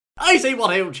I say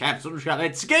what old chaps and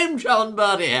it's GameChap and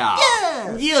Bertie here.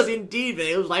 Yes! Yes, indeed,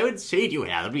 Vales, I would say to you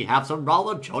here that we have some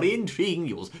rather jolly intriguing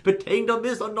news pertaining to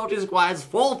Mr. Notch Esquire's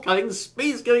forthcoming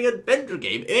space-going adventure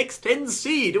game,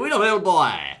 X10C, do we not, old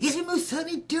boy? Yes, we most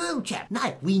certainly do, old chap.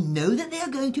 Now, we know that there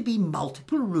are going to be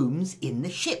multiple rooms in the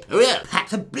ship. Oh, yes.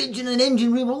 Perhaps a bridge and an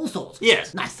engine room and all sorts.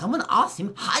 Yes. Now, someone asked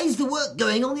him, how's the work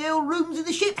going on the old rooms in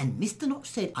the ship? And Mr. Notch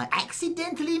said, I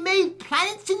accidentally made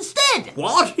planets instead.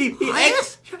 What?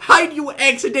 Yes. How do you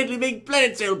accidentally make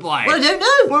planets, old boy? Well, I don't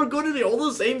know. Well, good in all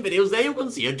the same videos there you can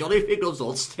see a jolly figure of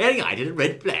sorts staring at a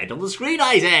red planet on the screen,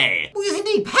 I say. Well, yes,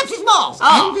 indeed. Perhaps it's Mars.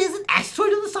 Ah. And there's an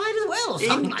asteroid on the side as well, or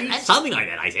something like that. Something like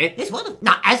that, I say. It's wonderful.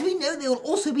 Now, as we know, there will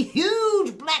also be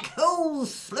huge black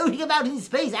holes floating about in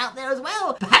space out there as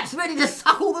well, perhaps ready to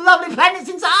suck all the lovely planets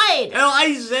inside. Oh,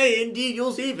 I say, indeed,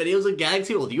 you'll see videos of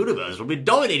galaxy or the universe will be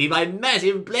dominated by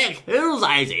massive black holes,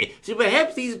 I say. So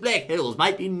perhaps these black holes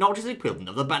might be Notch's equivalent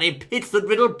of the bunny pits that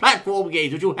riddle platform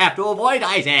games which you have to avoid,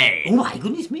 I say. Oh my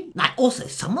goodness me. Now, also,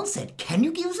 someone said, can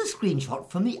you give us a screenshot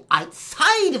from the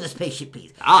outside of the spaceship,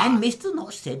 please? Ah. And Mr.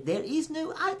 Notch said there is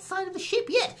no outside of the ship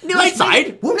yet. No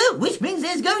outside? Well, no, which means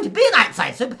there's going to be an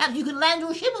outside, so perhaps you can land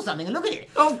your ship or something and look at it.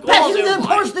 Of course, perhaps you can go oh and boy.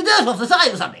 polish the dirt off the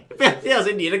side or something. Yes,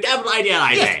 indeed, a capital idea,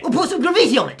 I Yes, say. or put some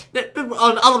graffiti on it.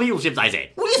 On other people's ships, I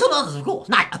say. Well, yes, on others, of course.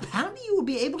 Now, apparently you will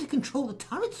be able to control the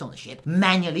turrets on the ship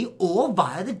manually or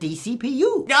via the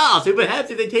DCPU. Ah, so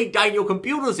perhaps if they take down your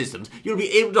computer systems, you'll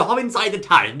be able to hop inside the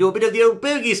turret and do a bit of the old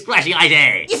bogey splashing, I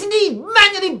say. Yes, indeed,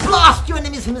 manually blast your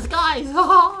enemies from the skies.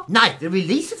 Now, the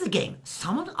release of the game.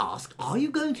 Someone asked, are you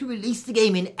going to release the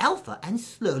game in alpha and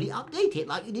slowly update it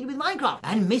like you did with Minecraft?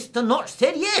 And Mr. Notch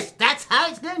said, yes, that's how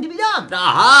it's going to be done.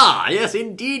 Aha! Yes,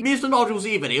 indeed, Mr. Notch's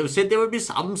video said there would be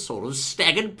some sort of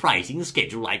staggered pricing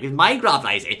schedule like with Minecraft,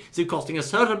 I say. So costing a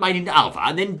certain amount in alpha,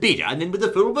 and then beta, and then with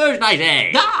the full version, I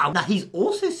say. Now, he's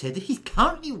also said that he's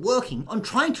currently working on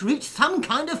trying to reach some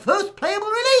kind of first playable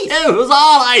release. Oh, huzzah,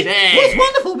 I say. Well, it's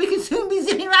wonderful. We can soon be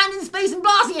zipping around in space and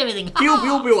blasting everything. Pew,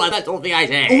 pew, pew, that sort of thing, I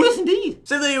say. Oh, yes, indeed.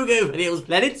 So there you go, videos,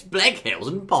 planets, black holes,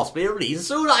 and possibly a release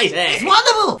soon, I say. It's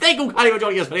wonderful. Thank you kindly for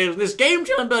joining us, videos, in this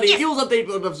GameChap and Bertie news update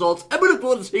of sorts, and we look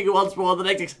forward to seeing you once more on the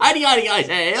next exciting I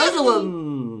say. Yes.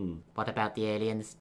 What about the aliens?